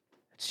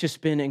It's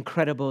just been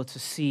incredible to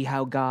see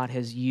how God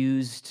has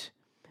used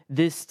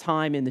this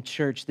time in the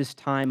church, this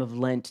time of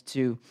Lent,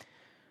 to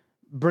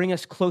bring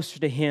us closer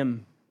to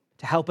Him,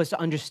 to help us to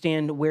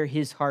understand where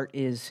His heart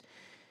is.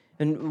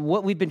 And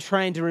what we've been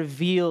trying to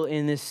reveal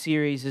in this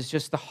series is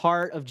just the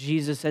heart of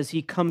Jesus as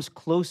He comes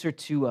closer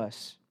to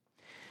us,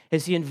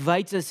 as He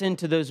invites us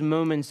into those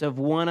moments of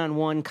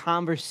one-on-one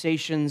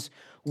conversations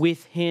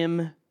with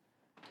Him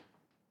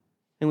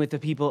and with the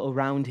people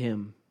around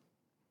Him.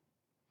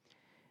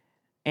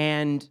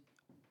 And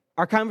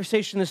our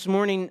conversation this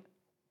morning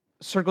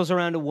circles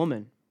around a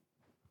woman.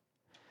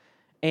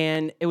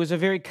 And it was a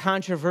very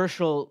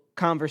controversial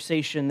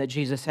conversation that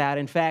Jesus had.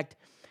 In fact,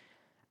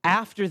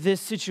 after this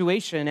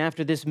situation,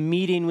 after this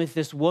meeting with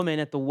this woman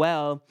at the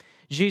well,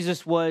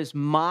 Jesus was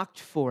mocked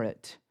for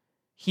it.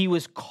 He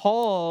was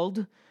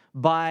called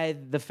by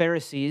the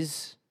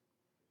Pharisees,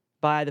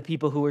 by the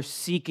people who were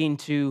seeking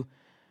to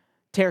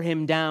tear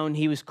him down.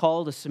 He was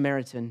called a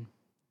Samaritan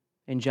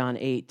in John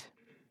 8.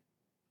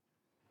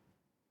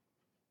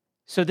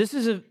 So this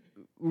is a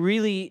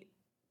really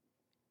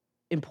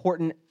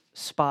important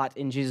spot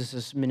in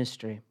Jesus'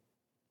 ministry.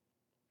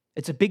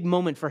 It's a big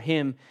moment for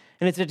him,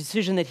 and it's a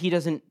decision that he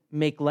doesn't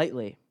make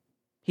lightly.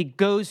 He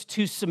goes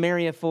to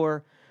Samaria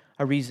for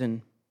a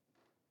reason.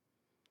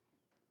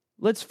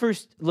 Let's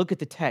first look at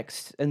the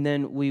text, and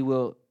then we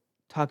will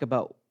talk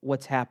about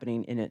what's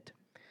happening in it.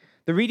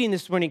 The reading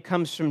this morning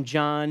comes from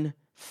John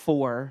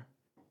 4,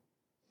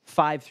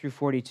 5 through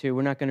 42.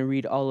 We're not going to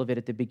read all of it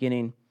at the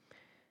beginning,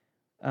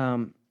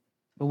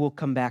 but we'll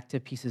come back to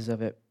pieces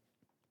of it.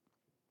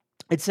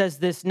 It says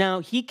this: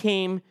 Now he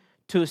came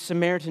to a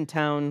Samaritan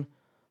town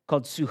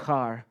called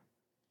Sychar,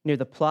 near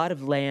the plot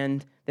of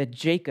land that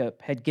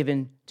Jacob had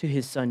given to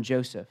his son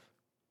Joseph.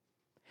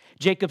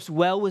 Jacob's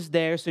well was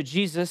there, so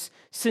Jesus,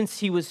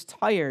 since he was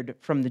tired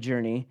from the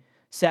journey,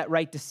 sat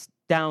right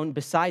down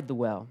beside the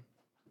well.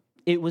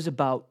 It was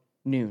about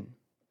noon.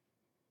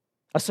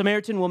 A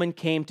Samaritan woman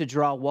came to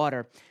draw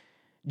water.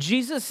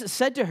 Jesus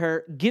said to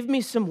her, "Give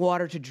me some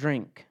water to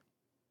drink."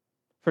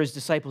 For his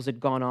disciples had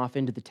gone off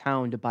into the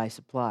town to buy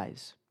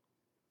supplies.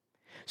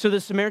 So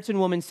the Samaritan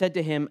woman said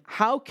to him,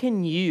 "How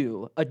can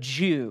you, a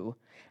Jew,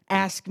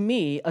 ask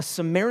me, a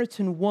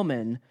Samaritan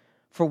woman,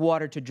 for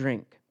water to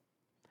drink?"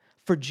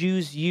 For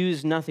Jews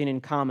use nothing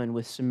in common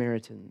with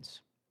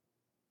Samaritans.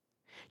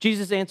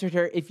 Jesus answered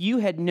her, "If you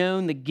had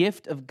known the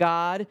gift of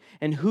God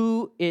and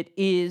who it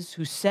is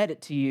who said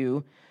it to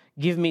you,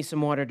 'Give me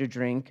some water to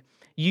drink,'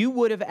 you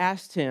would have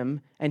asked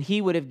him, and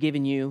he would have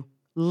given you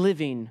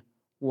living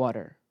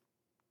water."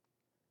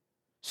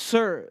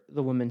 "Sir,"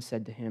 the woman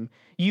said to him,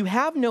 "you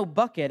have no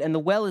bucket, and the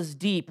well is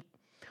deep.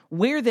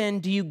 Where then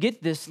do you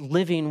get this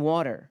living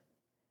water?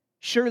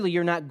 Surely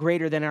you're not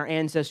greater than our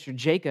ancestor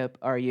Jacob,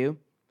 are you?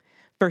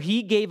 For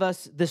he gave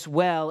us this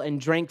well and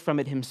drank from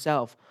it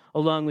himself,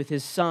 along with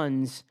his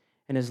sons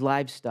and his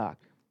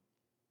livestock."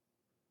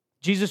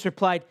 Jesus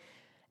replied,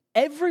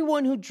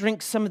 "Everyone who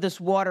drinks some of this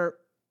water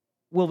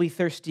will be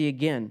thirsty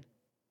again.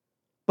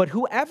 But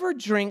whoever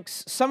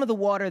drinks some of the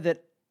water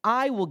that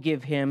I will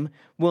give him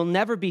will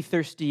never be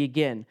thirsty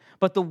again.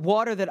 But the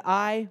water that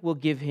I will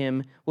give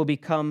him will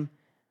become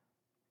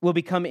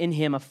in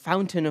him a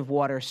fountain of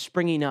water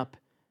springing up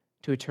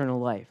to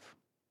eternal life."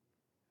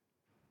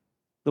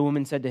 The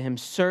woman said to him,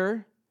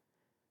 "Sir,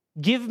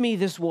 give me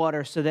this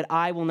water so that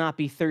I will not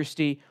be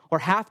thirsty or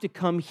have to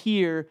come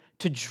here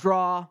to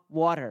draw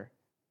water."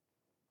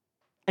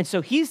 And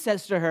so he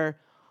says to her,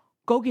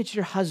 "Go get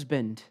your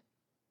husband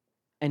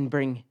and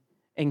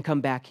come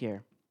back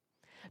here."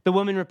 The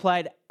woman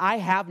replied, "I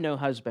have no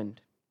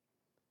husband."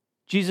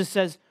 Jesus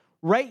says,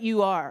 "Right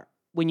you are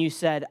when you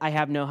said, 'I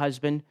have no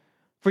husband,'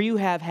 for you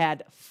have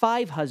had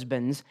 5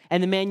 husbands,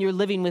 and the man you're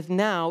living with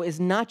now is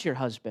not your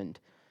husband.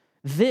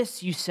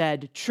 This you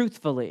said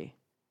truthfully."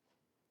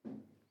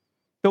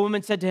 The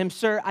woman said to him,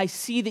 "Sir, I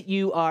see that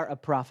you are a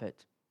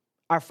prophet.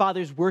 Our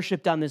fathers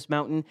worshipped on this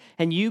mountain,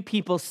 and you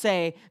people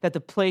say that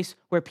the place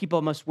where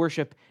people must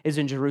worship is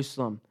in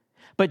Jerusalem."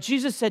 But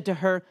Jesus said to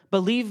her,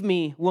 "Believe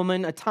me,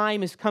 woman, a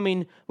time is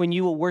coming when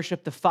you will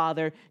worship the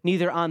Father,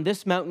 neither on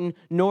this mountain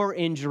nor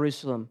in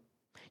Jerusalem.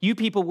 You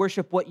people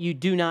worship what you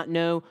do not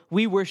know.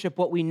 We worship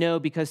what we know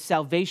because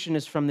salvation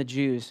is from the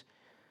Jews.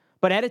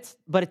 But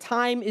a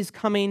time is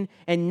coming,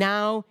 and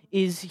now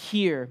is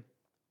here,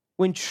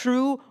 when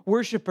true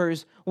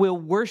worshipers will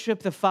worship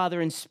the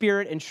Father in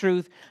spirit and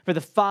truth, for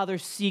the Father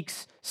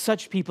seeks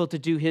such people to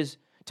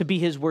be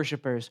his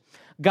worshipers.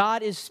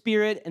 God is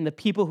spirit, and the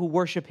people who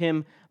worship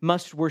him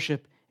must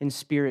worship in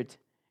spirit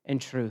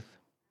and truth."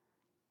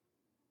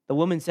 The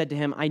woman said to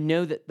him, "I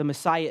know that the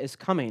Messiah is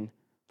coming,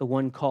 the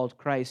one called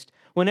Christ.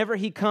 Whenever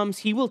he comes,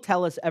 he will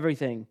tell us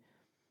everything."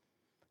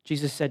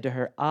 Jesus said to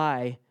her,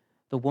 "I,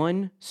 the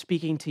one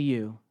speaking to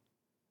you,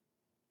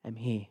 am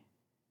he."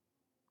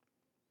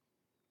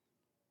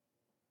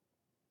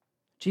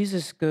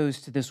 Jesus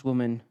goes to this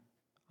woman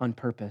on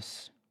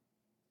purpose.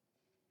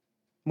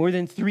 More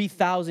than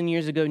 3,000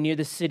 years ago, near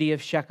the city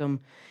of Shechem,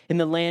 in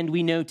the land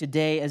we know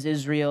today as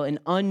Israel, an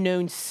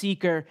unknown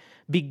seeker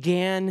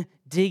began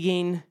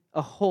digging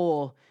a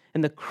hole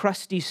and the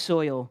crusty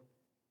soil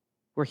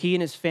where he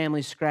and his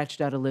family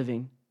scratched out a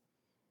living.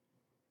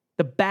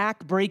 The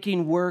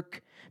back-breaking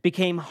work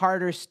became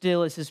harder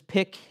still as his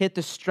pick hit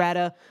the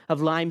strata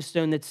of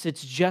limestone that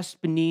sits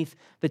just beneath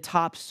the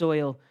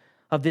topsoil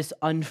of this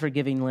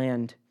unforgiving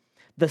land.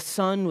 The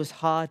sun was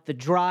hot. The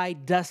dry,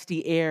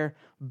 dusty air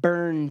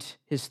burned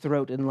his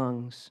throat and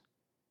lungs.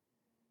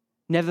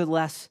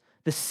 Nevertheless,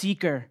 the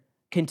seeker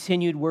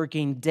continued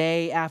working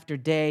day after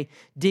day,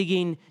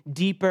 digging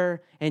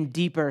deeper and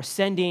deeper,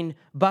 sending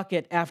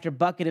bucket after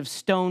bucket of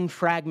stone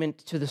fragment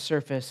to the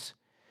surface.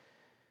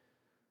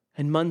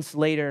 And months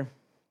later,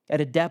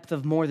 at a depth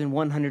of more than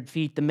 100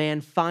 feet, the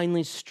man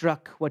finally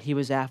struck what he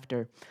was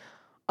after.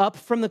 Up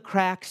from the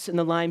cracks in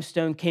the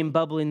limestone came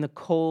bubbling the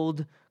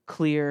cold,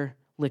 clear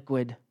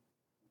liquid.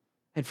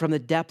 And from the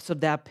depths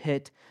of that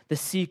pit, the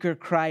seeker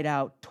cried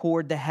out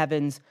toward the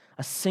heavens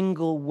a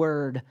single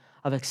word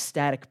of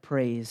ecstatic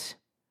praise: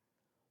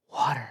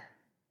 water.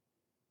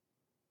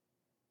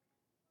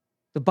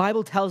 The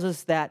Bible tells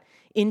us that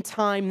in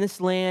time, this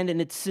land and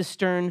its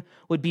cistern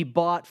would be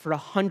bought for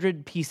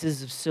 100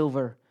 pieces of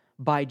silver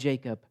by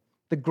Jacob,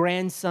 the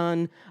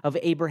grandson of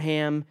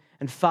Abraham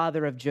and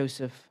father of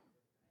Joseph.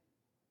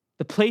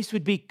 The place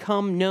would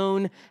become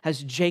known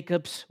as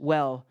Jacob's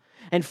well,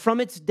 and from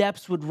its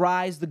depths would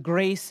rise the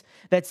grace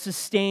that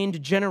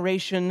sustained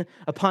generation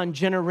upon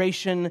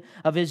generation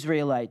of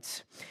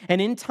Israelites.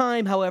 And in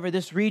time, however,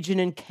 this region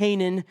in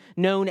Canaan,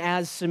 known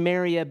as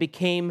Samaria,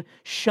 became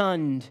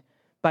shunned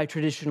by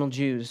traditional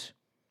Jews.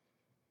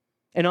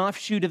 An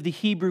offshoot of the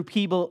Hebrew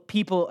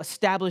people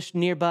established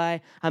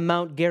nearby on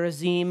Mount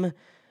Gerizim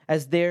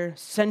as their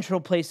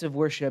central place of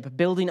worship,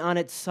 building on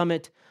its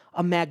summit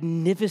a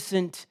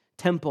magnificent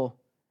temple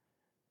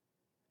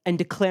and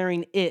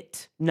declaring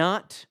it,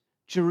 not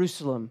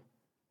Jerusalem,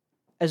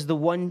 as the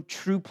one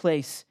true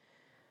place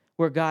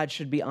where God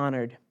should be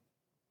honored.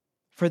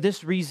 For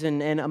this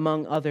reason, and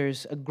among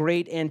others, a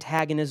great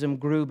antagonism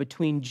grew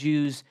between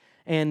Jews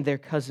and their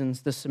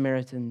cousins, the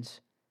Samaritans.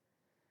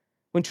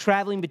 When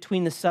traveling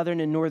between the southern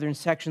and northern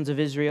sections of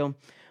Israel,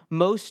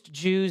 most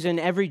Jews and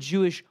every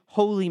Jewish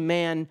holy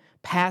man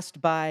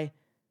passed by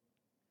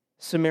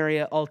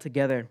Samaria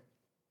altogether.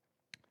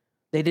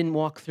 They didn't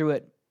walk through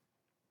it.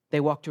 They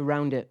walked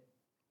around it.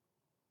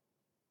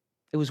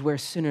 It was where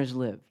sinners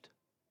lived.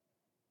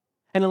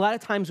 And a lot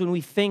of times when we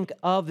think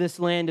of this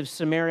land of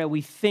Samaria,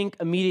 we think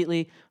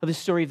immediately of the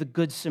story of the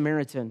Good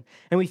Samaritan.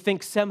 And we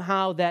think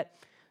somehow that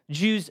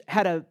Jews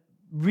had a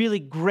really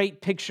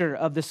great picture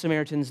of the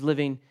Samaritans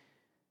living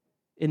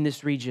in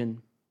this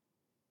region.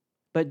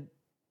 But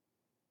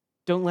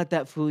don't let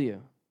that fool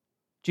you.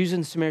 Jews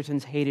and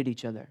Samaritans hated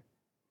each other.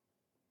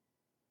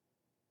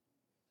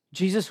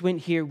 Jesus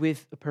went here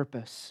with a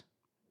purpose.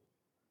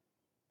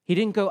 He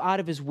didn't go out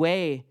of his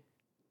way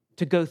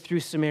to go through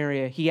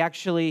Samaria. He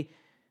actually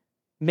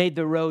made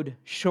the road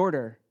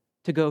shorter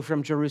to go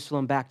from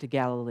Jerusalem back to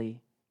Galilee.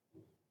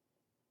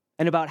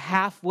 And about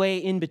halfway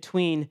in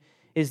between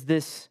is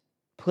this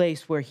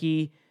place where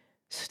he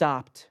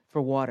stopped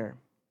for water.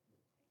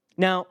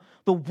 Now,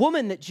 the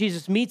woman that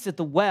Jesus meets at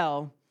the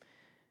well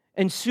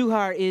in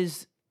Suhar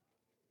is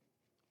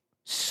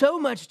so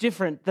much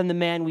different than the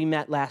man we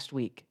met last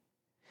week.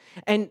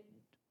 And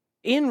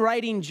in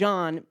writing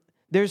John,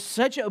 there's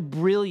such a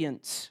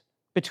brilliance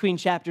between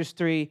chapters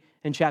 3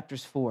 and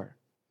chapters 4.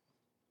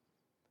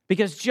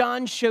 Because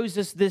John shows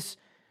us this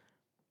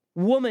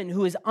woman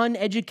who is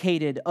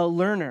uneducated, a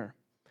learner.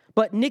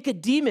 But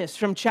Nicodemus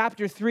from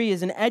chapter 3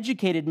 is an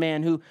educated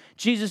man who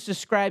Jesus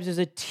describes as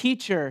a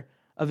teacher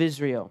of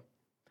Israel.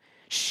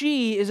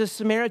 She is a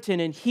Samaritan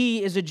and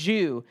he is a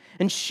Jew.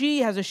 And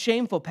she has a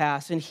shameful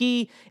past and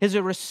he is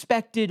a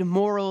respected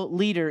moral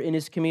leader in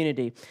his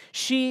community.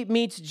 She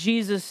meets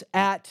Jesus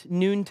at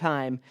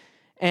noontime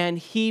and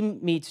he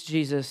meets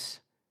Jesus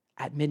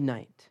at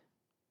midnight.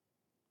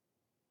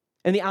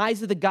 In the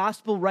eyes of the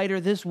gospel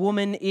writer, this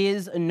woman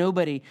is a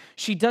nobody.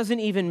 She doesn't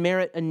even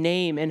merit a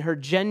name, and her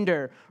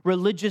gender,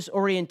 religious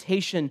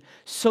orientation,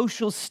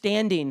 social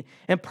standing,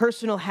 and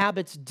personal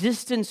habits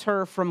distance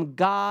her from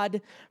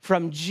God,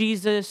 from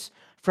Jesus,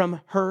 from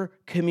her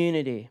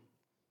community.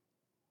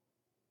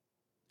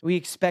 We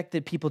expect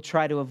that people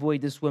try to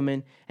avoid this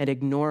woman and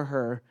ignore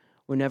her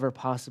whenever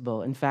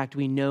possible. In fact,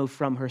 we know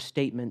from her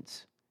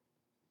statements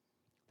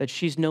that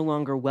she's no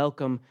longer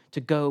welcome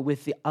to go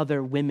with the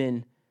other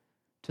women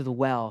to the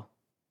well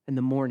in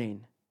the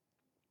morning.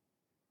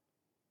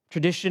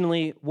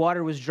 Traditionally,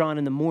 water was drawn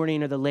in the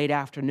morning or the late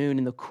afternoon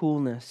in the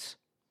coolness.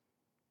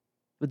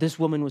 But this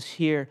woman was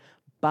here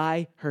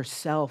by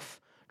herself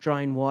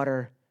drawing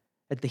water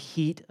at the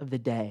heat of the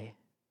day.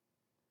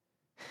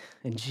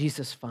 And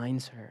Jesus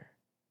finds her.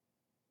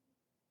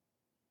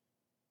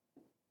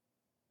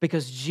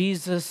 Because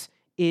Jesus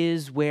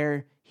is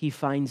where he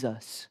finds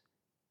us.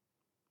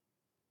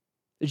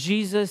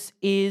 Jesus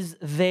is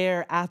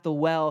there at the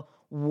well,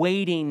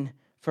 waiting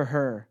for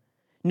her.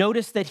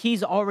 Notice that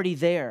he's already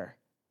there.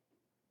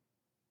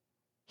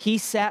 He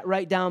sat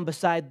right down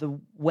beside the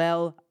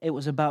well. It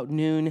was about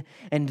noon.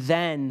 And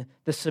then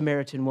the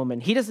Samaritan woman.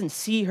 He doesn't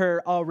see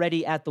her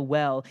already at the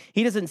well.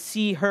 He doesn't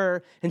see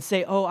her and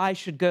say, oh, I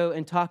should go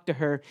and talk to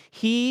her.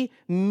 He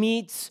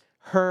meets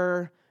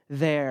her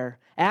there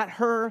at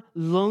her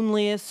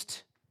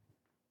loneliest,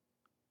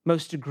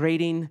 most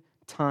degrading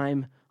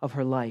time of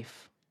her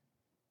life,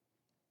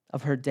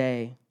 of her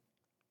day.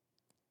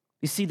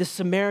 You see, the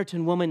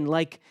Samaritan woman,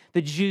 like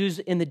the Jews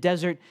in the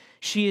desert,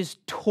 she is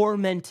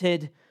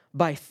tormented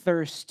by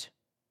thirst.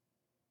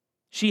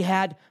 She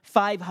had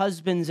 5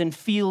 husbands and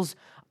feels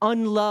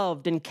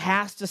unloved and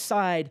cast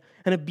aside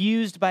and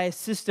abused by a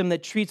system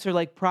that treats her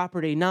like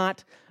property,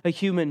 not a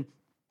human.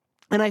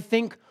 And I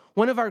think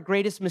one of our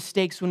greatest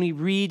mistakes when we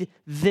read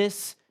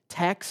this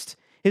text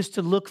is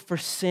to look for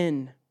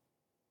sin.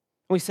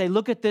 We say,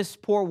 look at this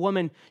poor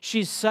woman.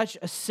 She's such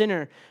a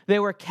sinner. They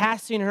were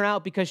casting her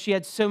out because she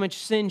had so much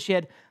sin. She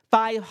had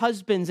 5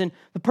 husbands, and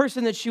the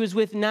person that she was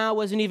with now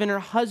wasn't even her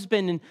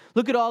husband. And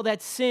look at all that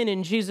sin,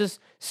 and Jesus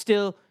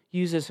still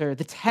uses her.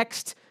 The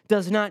text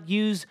does not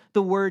use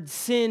the word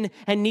sin,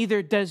 and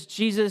neither does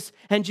Jesus.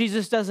 And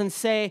Jesus doesn't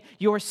say,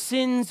 your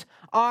sins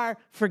are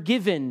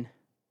forgiven.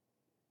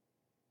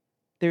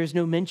 There is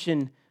no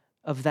mention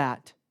of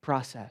that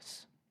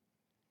process.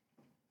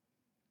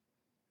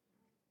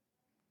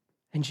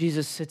 And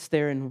Jesus sits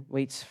there and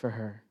waits for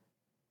her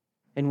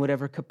in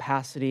whatever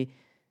capacity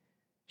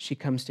she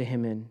comes to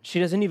him in. She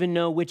doesn't even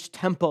know which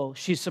temple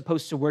she's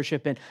supposed to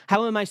worship in.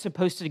 How am I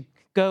supposed to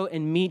go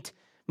and meet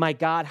my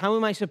God? How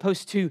am I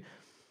supposed to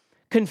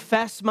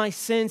confess my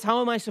sins? How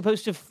am I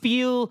supposed to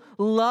feel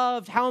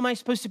loved? How am I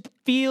supposed to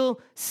feel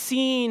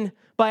seen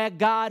by a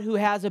God who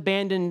has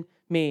abandoned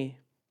me?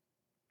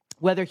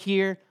 Whether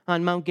here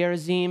on Mount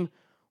Gerizim,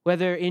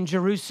 whether in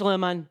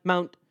Jerusalem on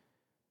Mount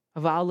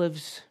of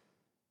Olives,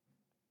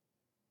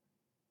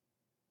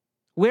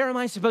 where am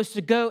I supposed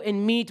to go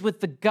and meet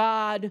with the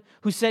God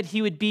who said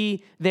he would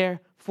be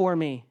there for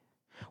me?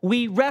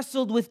 We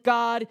wrestled with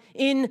God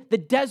in the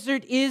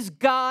desert. Is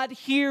God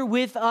here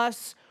with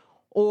us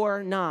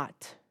or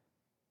not?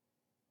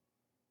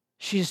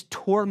 She is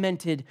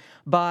tormented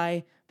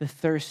by the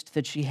thirst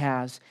that she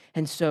has.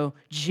 And so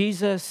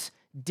Jesus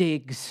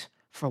digs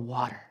for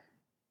water.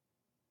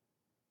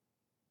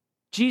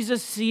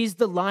 Jesus sees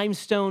the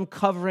limestone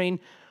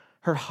covering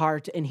her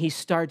heart and he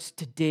starts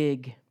to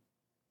dig.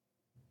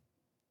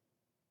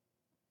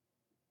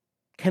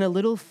 Can a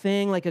little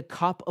thing like a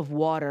cup of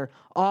water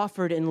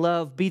offered in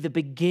love be the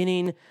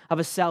beginning of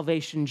a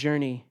salvation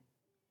journey?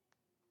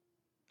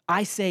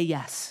 I say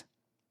yes.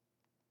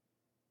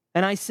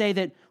 And I say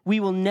that we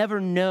will never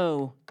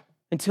know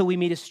until we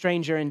meet a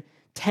stranger and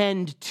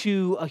tend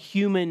to a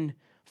human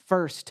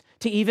first,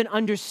 to even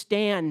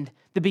understand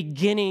the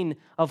beginning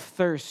of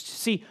thirst.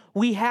 See,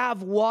 we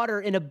have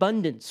water in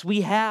abundance.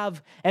 We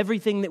have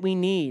everything that we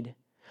need.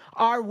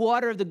 Our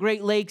water of the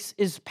Great Lakes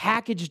is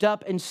packaged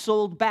up and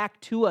sold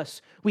back to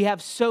us. We have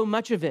so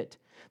much of it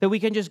that we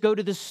can just go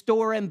to the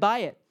store and buy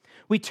it.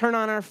 We turn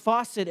on our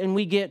faucet and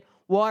we get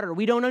water.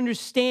 We don't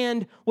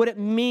understand what it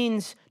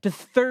means to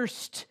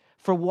thirst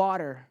for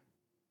water.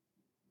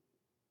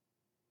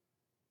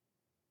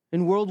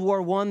 In World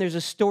War I, there's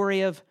a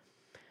story of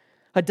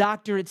a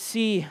doctor at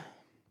sea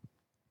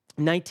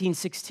in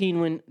 1916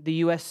 when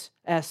the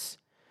USS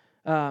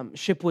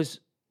ship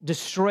was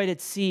destroyed at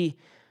sea.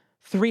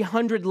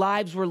 300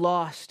 lives were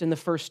lost in the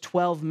first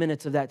 12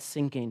 minutes of that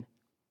sinking.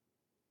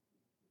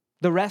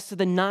 The rest of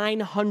the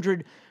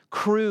 900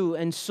 crew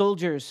and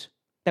soldiers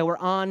that were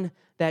on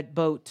that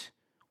boat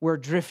were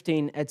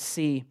drifting at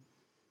sea.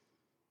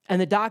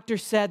 And the doctor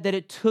said that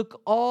it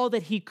took all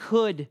that he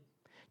could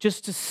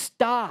just to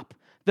stop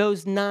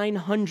those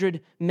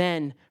 900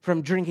 men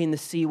from drinking the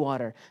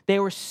seawater. They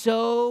were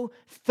so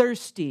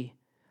thirsty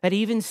that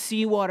even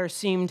seawater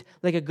seemed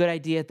like a good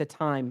idea at the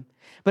time.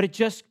 But it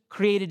just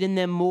created in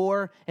them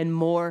more and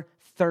more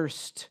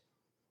thirst.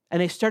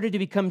 And they started to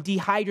become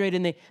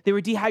dehydrated, and they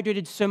were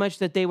dehydrated so much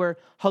that they were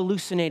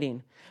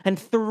hallucinating. And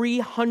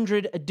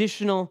 300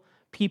 additional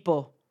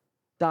people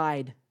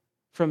died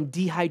from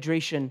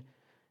dehydration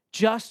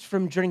just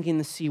from drinking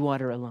the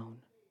seawater alone.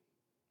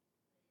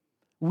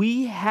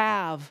 We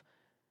have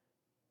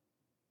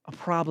a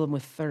problem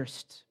with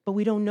thirst, but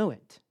we don't know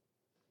it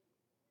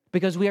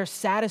because we are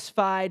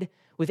satisfied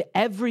with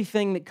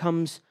everything that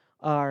comes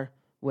our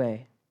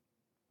way.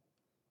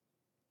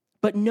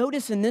 But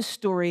notice in this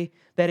story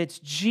that it's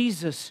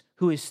Jesus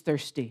who is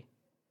thirsty.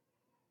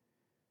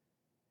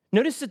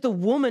 Notice that the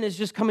woman is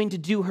just coming to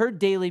do her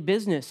daily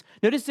business.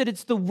 Notice that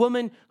it's the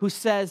woman who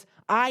says,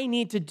 I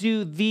need to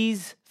do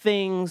these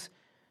things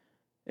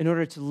in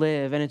order to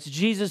live. And it's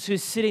Jesus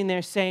who's sitting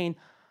there saying,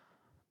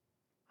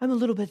 I'm a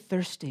little bit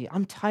thirsty.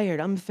 I'm tired.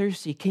 I'm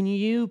thirsty. Can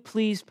you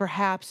please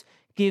perhaps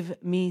give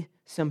me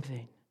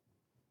something?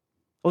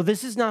 Well,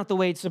 this is not the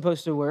way it's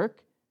supposed to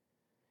work.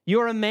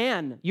 You're a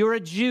man. You're a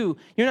Jew.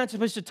 You're not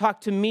supposed to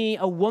talk to me,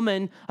 a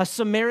woman, a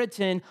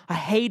Samaritan, a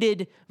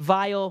hated,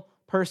 vile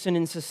person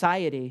in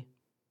society.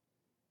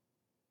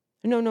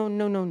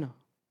 No.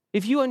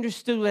 If you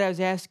understood what I was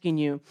asking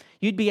you,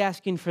 you'd be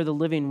asking for the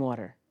living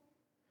water.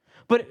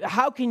 But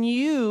how can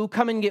you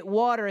come and get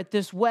water at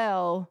this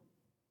well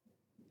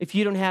if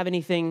you don't have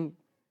anything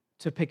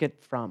to pick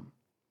it from?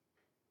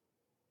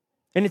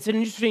 And it's an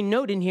interesting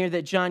note in here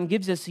that John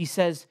gives us. He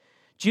says,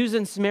 Jews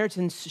and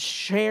Samaritans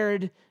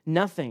shared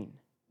nothing.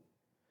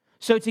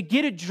 So to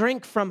get a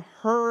drink from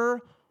her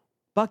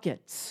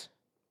buckets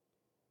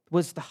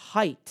was the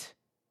height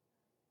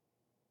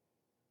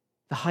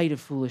of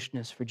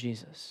foolishness for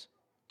Jesus.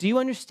 Do you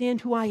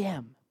understand who I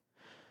am?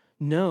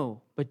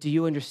 No, but do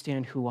you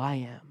understand who I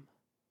am?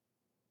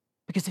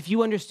 Because if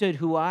you understood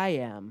who I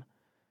am,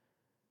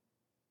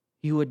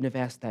 you wouldn't have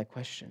asked that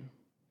question.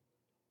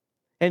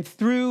 And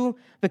through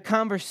the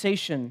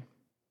conversation,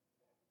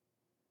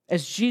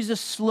 as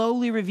Jesus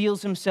slowly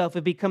reveals himself,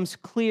 it becomes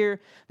clear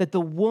that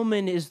the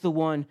woman is the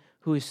one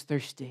who is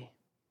thirsty.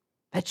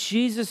 That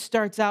Jesus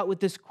starts out with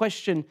this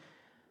question,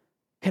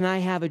 can I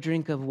have a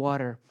drink of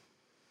water?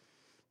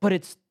 But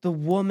it's the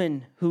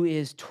woman who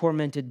is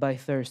tormented by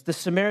thirst. The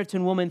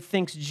Samaritan woman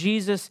thinks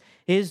Jesus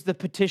is the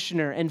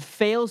petitioner and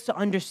fails to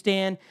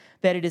understand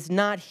that it is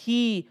not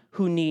he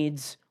who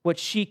needs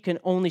what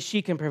only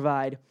she can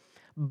provide,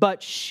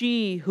 but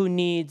she who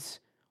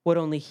needs what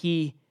only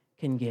he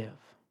can give.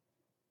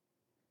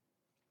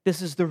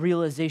 This is the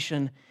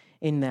realization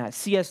in that.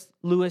 C.S.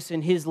 Lewis,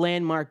 in his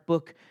landmark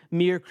book,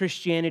 Mere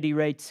Christianity,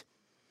 writes,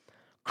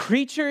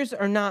 creatures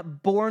are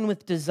not born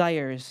with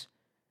desires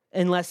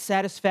unless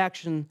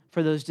satisfaction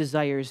for those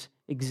desires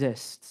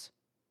exists.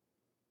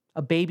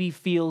 A baby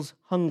feels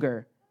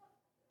hunger.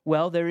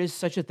 Well, there is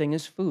such a thing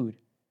as food.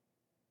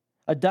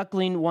 A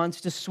duckling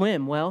wants to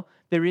swim. Well,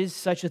 there is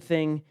such a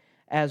thing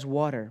as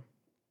water.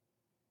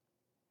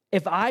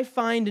 If I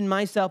find in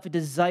myself a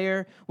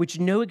desire which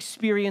no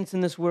experience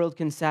in this world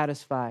can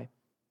satisfy,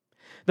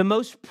 the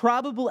most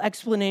probable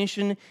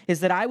explanation is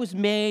that I was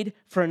made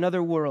for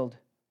another world.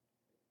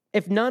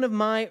 If none of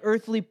my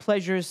earthly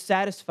pleasures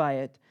satisfy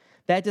it,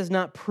 that does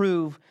not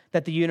prove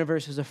that the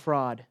universe is a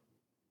fraud.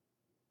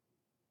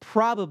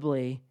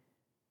 Probably,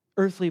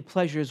 earthly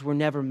pleasures were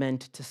never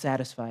meant to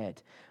satisfy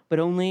it, but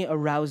only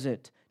arouse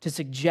it, to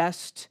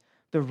suggest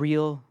the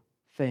real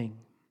thing.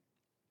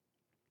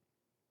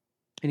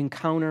 An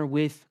encounter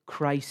with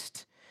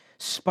Christ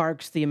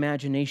sparks the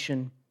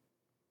imagination.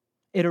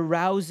 It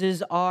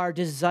arouses our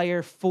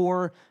desire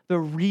for the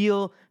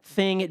real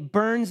thing. It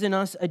burns in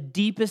us a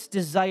deepest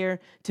desire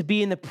to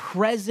be in the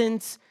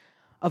presence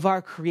of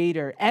our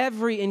Creator.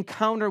 Every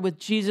encounter with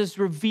Jesus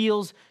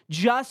reveals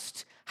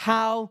just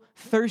how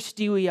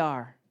thirsty we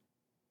are.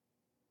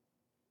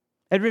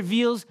 It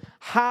reveals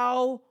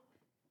how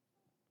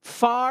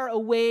far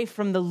away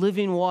from the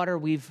living water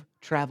we've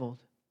traveled.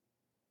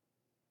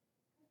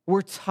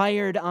 We're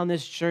tired on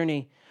this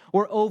journey.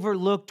 We're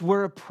overlooked.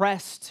 We're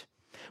oppressed.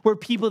 We're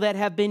people that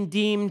have been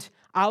deemed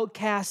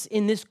outcasts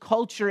in this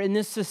culture, in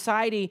this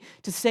society,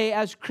 to say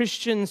as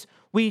Christians,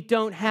 we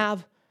don't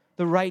have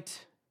the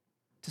right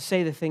to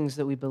say the things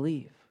that we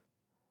believe.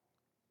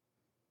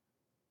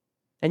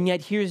 And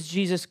yet here's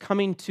Jesus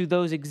coming to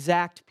those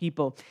exact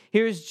people.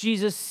 Here's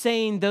Jesus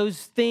saying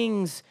those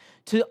things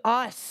to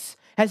us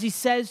as he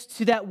says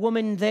to that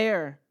woman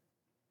there,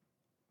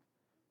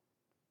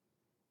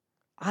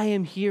 I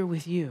am here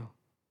with you.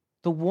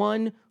 The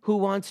one who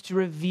wants to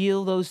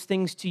reveal those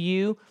things to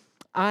you,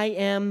 I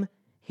am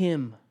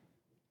him.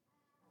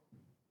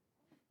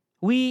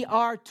 We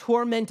are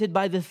tormented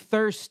by the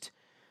thirst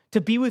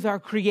to be with our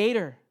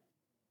Creator,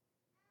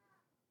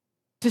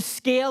 to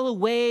scale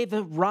away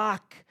the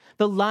rock,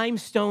 the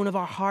limestone of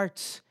our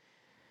hearts,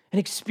 and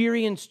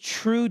experience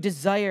true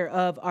desire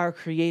of our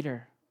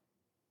Creator.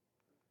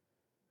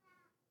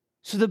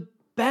 So the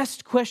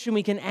best question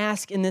we can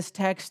ask in this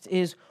text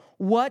is,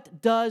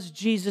 what does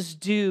Jesus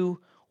do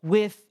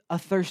with a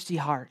thirsty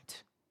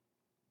heart?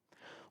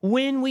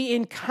 When we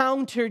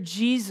encounter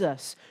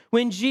Jesus,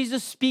 when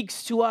Jesus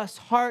speaks to us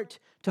heart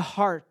to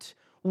heart,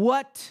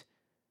 what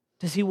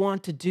does he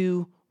want to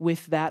do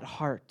with that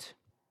heart?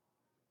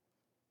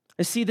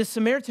 You see, the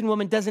Samaritan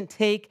woman doesn't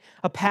take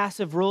a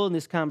passive role in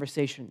this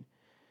conversation.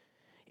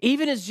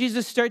 Even as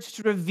Jesus starts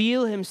to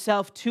reveal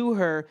himself to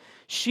her,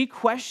 she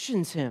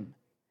questions him.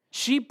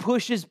 She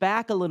pushes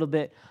back a little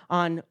bit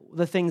on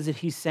the things that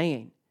he's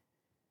saying.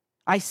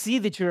 I see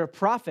that you're a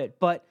prophet,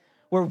 but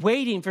we're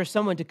waiting for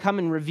someone to come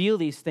and reveal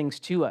these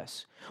things to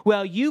us.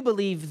 Well, you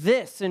believe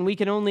this, and we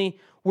can only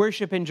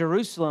worship in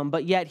Jerusalem,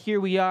 but yet here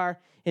we are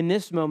in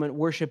this moment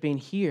worshiping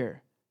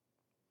here.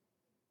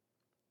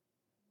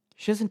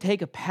 She doesn't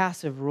take a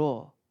passive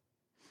role.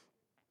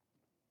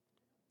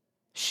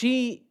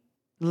 She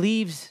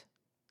leaves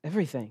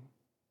everything.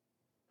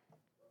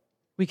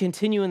 We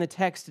continue in the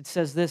text. It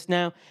says this,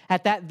 now,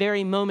 at that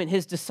very moment,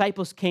 his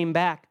disciples came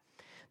back.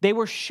 They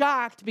were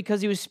shocked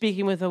because he was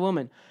speaking with a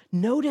woman.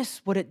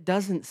 Notice what it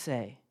doesn't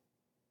say.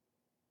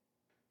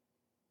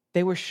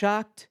 They were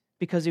shocked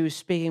because he was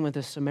speaking with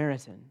a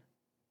Samaritan.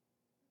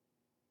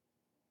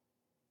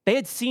 They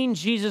had seen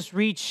Jesus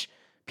reach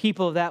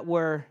people that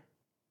were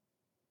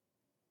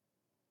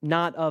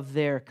not of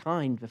their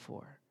kind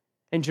before.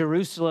 In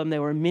Jerusalem,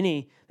 there were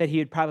many that he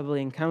had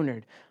probably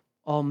encountered,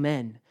 all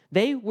men.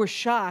 They were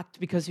shocked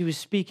because he was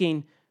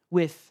speaking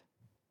with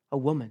a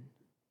woman.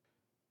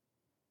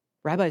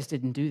 Rabbis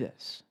didn't do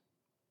this.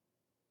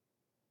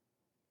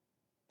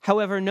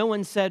 However, no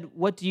one said,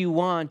 "What do you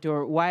want?"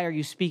 or "Why are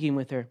you speaking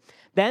with her?"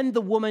 Then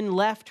the woman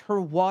left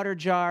her water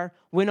jar,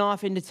 went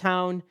off into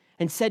town,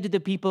 and said to the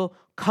people,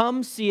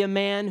 "Come see a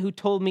man who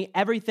told me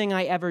everything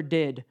I ever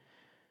did.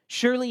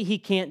 Surely he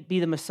can't be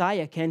the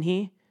Messiah, can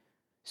he?"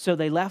 So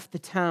they left the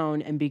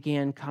town and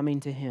began coming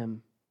to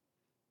him.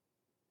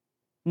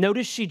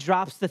 Notice she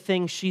drops the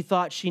thing she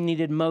thought she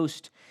needed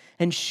most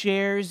and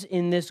shares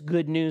in this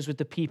good news with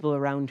the people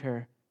around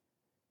her.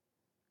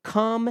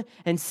 Come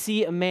and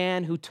see a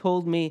man who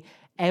told me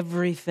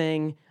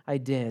everything I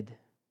did.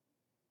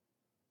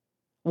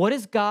 What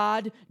does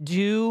God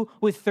do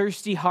with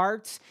thirsty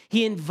hearts?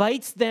 He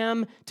invites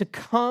them to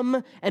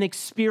come and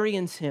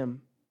experience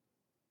him.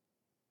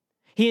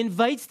 He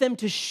invites them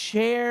to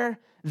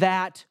share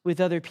that with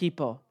other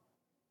people.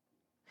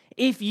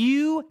 If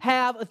you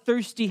have a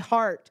thirsty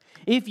heart,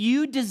 if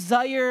you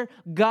desire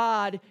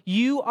God,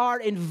 you are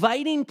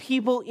inviting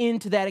people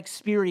into that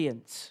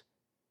experience.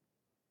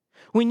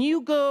 When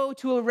you go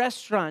to a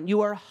restaurant,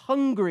 you are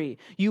hungry,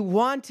 you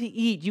want to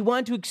eat, you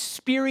want to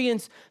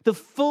experience the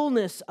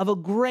fullness of a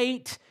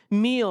great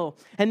meal,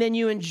 and then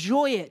you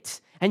enjoy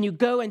it, and you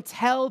go and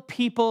tell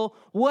people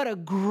what a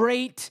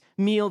great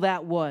meal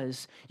that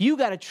was. You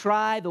got to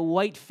try the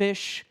white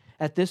fish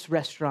at this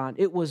restaurant.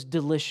 It was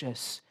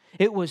delicious.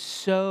 It was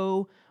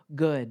so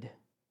good.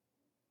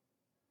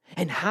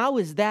 And how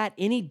is that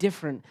any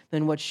different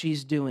than what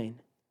she's doing?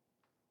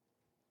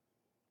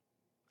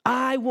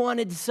 I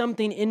wanted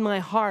something in my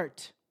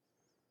heart.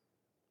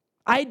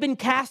 I'd been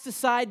cast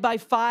aside by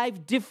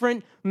 5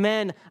 different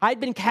men. I'd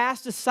been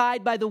cast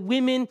aside by the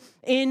women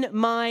in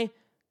my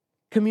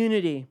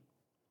community.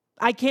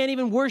 I can't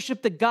even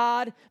worship the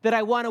God that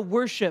I want to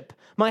worship.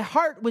 My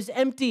heart was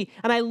empty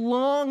and I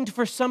longed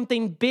for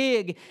something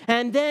big.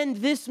 And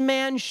then this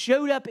man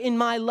showed up in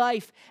my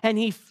life and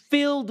he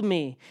filled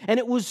me. And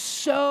it was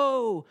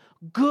so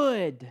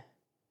good.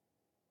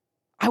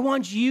 I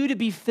want you to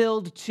be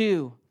filled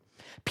too.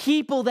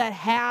 People that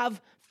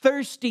have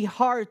thirsty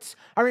hearts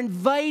are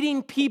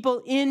inviting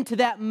people into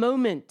that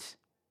moment.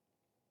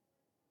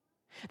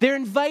 They're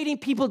inviting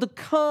people to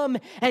come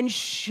and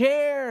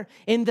share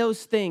in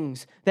those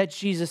things that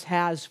Jesus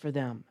has for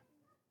them.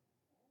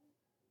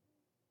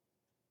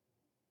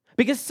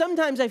 Because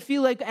sometimes I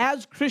feel like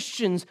as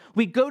Christians,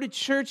 we go to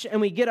church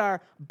and we get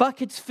our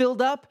buckets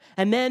filled up,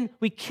 and then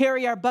we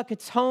carry our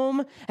buckets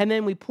home, and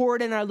then we pour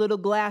it in our little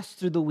glass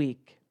through the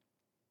week.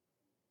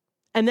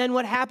 And then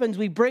what happens?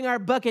 We bring our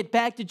bucket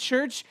back to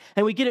church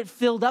and we get it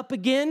filled up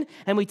again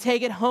and we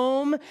take it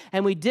home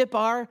and we dip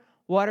our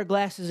water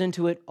glasses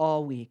into it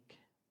all week.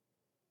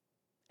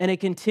 And it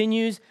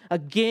continues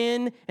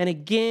again and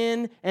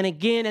again and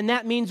again. And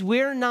that means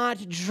we're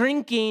not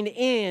drinking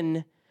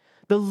in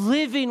the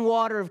living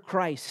water of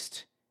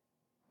Christ.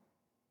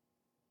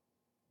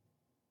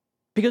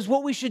 Because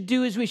what we should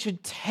do is we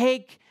should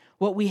take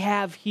what we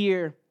have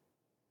here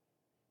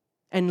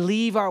and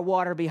leave our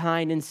water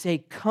behind and say,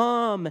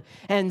 come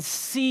and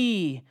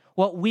see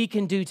what we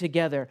can do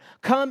together.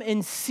 Come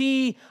and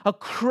see a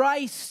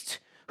Christ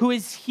who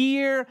is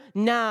here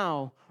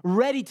now,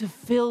 ready to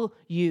fill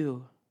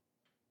you.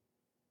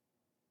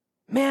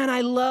 Man, I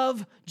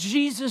love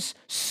Jesus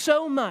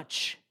so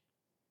much.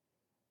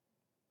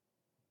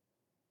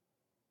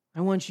 I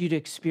want you to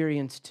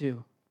experience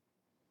too.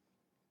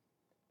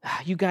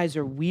 You guys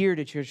are weird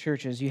at your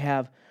churches. You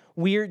have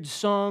weird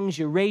songs,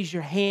 you raise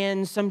your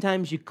hands,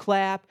 sometimes you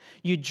clap,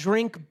 you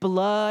drink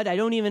blood. I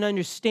don't even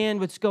understand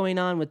what's going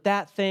on with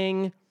that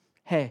thing.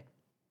 Hey,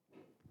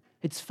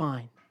 it's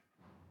fine.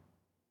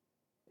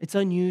 It's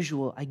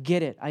unusual. I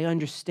get it. I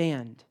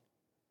understand.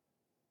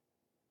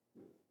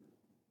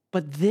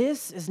 But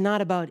this is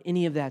not about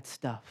any of that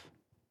stuff.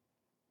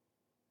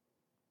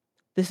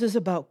 This is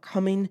about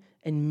coming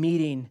and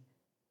meeting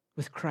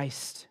with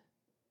Christ,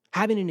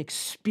 having an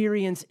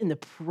experience in the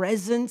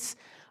presence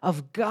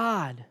of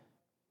God.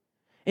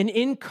 An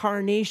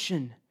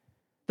incarnation,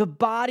 the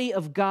body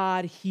of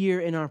God here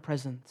in our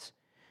presence,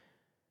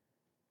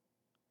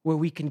 where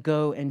we can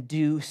go and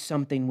do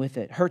something with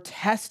it. Her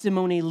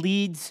testimony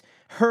leads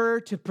her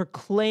to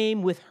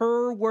proclaim with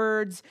her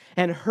words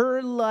and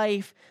her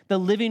life the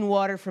living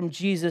water from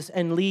Jesus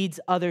and leads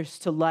others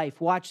to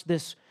life. Watch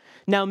this.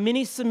 Now,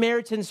 many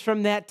Samaritans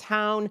from that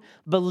town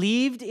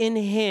believed in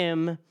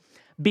him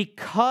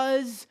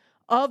because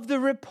of the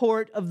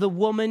report of the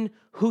woman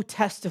who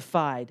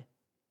testified.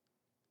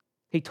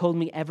 He told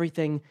me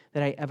everything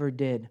that I ever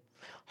did.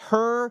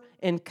 Her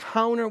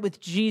encounter with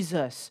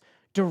Jesus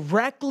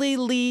directly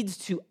leads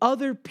to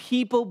other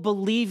people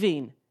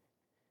believing.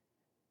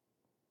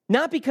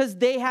 Not because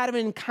they had an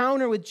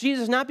encounter with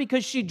Jesus, not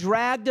because she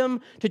dragged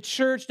them to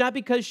church, not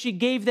because she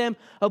gave them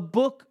a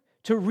book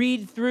to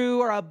read through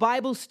or a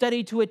Bible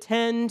study to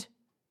attend.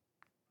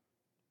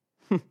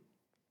 If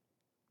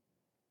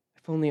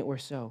only it were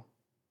so.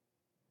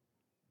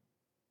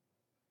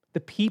 The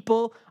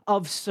people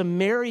of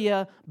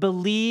Samaria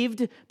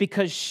believed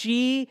because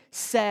she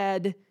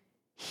said,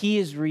 He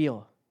is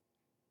real.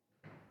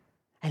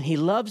 And he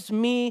loves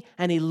me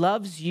and he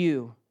loves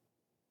you.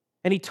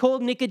 And he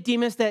told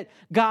Nicodemus that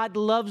God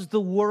loves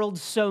the world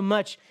so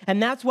much.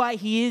 And that's why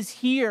he is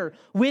here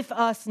with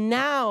us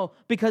now,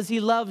 because he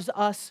loves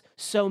us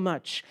so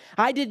much.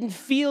 I didn't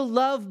feel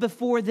love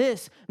before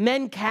this.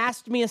 Men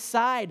cast me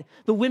aside.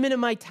 The women in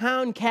my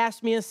town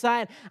cast me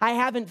aside. I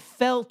haven't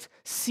felt,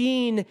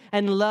 seen,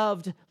 and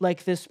loved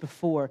like this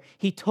before.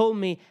 He told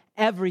me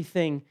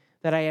everything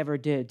that I ever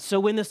did. So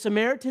when the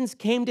Samaritans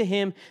came to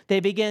him, they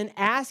began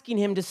asking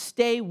him to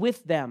stay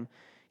with them.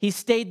 He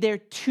stayed there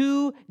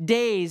 2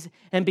 days,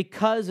 and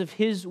because of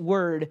his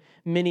word,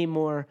 many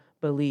more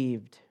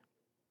believed.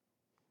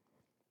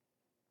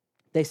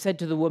 They said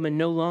to the woman,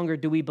 "No longer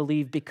do we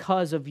believe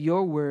because of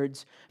your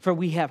words, for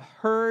we have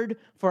heard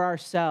for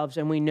ourselves,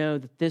 and we know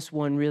that this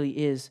one really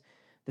is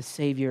the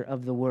Savior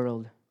of the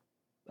world."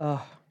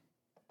 Oh,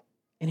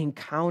 an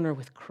encounter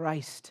with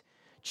Christ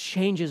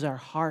changes our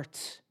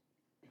hearts.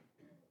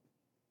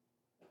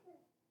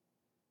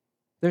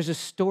 There's a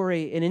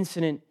story, an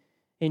incident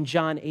in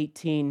John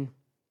 18.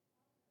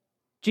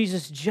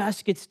 Jesus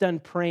just gets done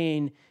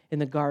praying in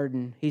the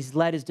garden. He's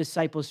led his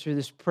disciples through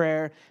this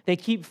prayer. They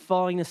keep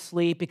falling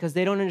asleep because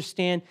they don't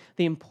understand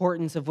the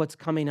importance of what's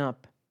coming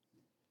up.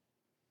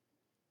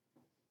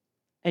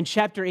 And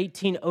chapter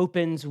 18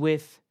 opens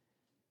with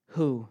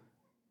who?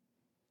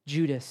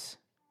 Judas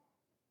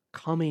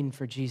coming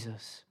for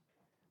Jesus.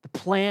 The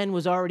plan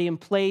was already in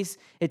place.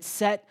 It's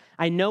set.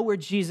 I know where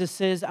Jesus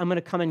is. I'm going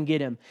to come and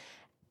get him.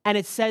 And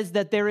it says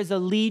that there is a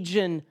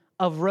legion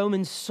of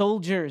Roman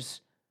soldiers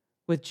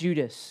with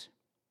Judas.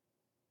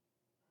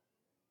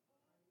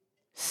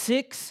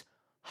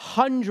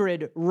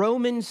 600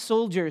 Roman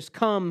soldiers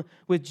come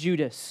with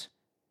Judas.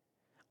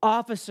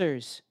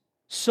 Officers,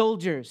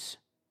 soldiers.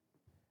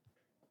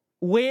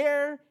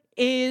 Where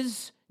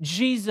is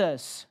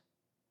Jesus?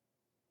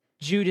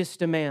 Judas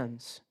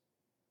demands.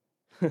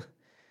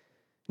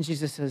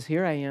 Jesus says,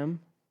 "Here I am.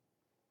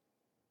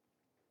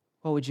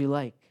 What would you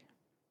like?"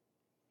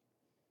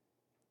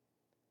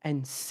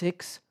 And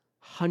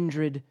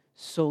 600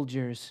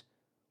 soldiers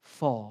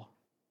fall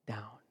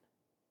down.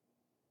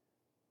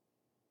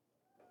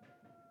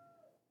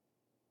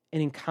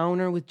 An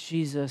encounter with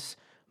Jesus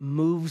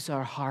moves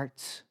our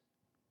hearts.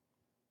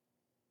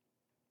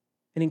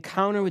 An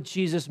encounter with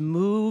Jesus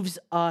moves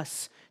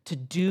us to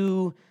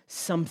do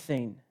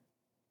something.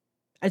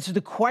 And so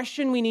the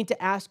question we need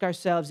to ask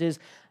ourselves is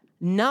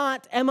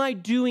not, am I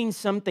doing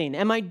something?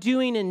 Am I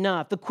doing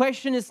enough? The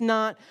question is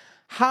not,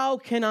 how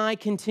can I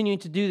continue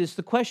to do this?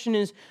 The question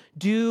is,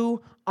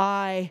 do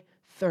I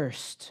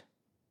thirst?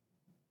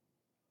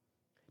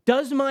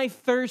 Does my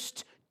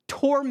thirst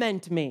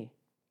torment me?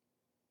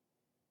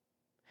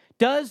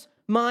 Does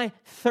my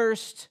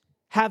thirst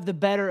have the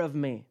better of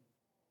me?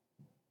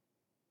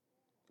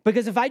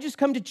 Because if I just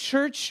come to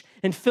church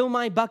and fill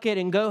my bucket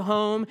and go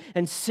home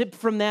and sip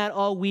from that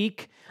all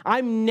week,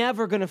 I'm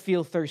never going to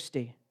feel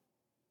thirsty.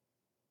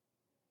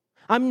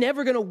 I'm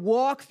never going to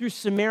walk through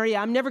Samaria.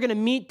 I'm never going to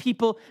meet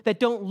people that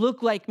don't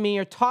look like me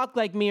or talk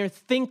like me or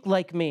think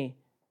like me.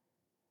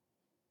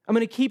 I'm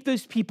going to keep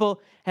those people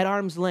at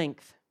arm's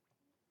length.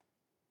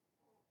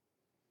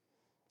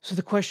 So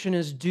the question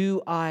is,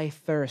 do I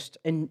thirst?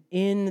 And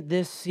in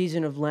this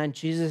season of Lent,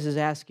 Jesus is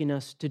asking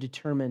us to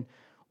determine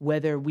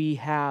whether we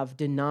have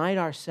denied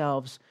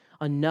ourselves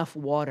enough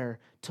water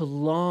to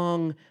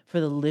long for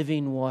the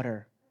living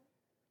water.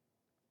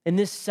 In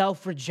this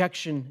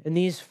self-rejection, in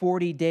these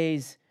 40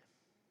 days,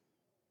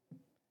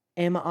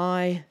 am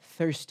I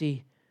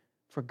thirsty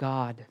for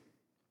God?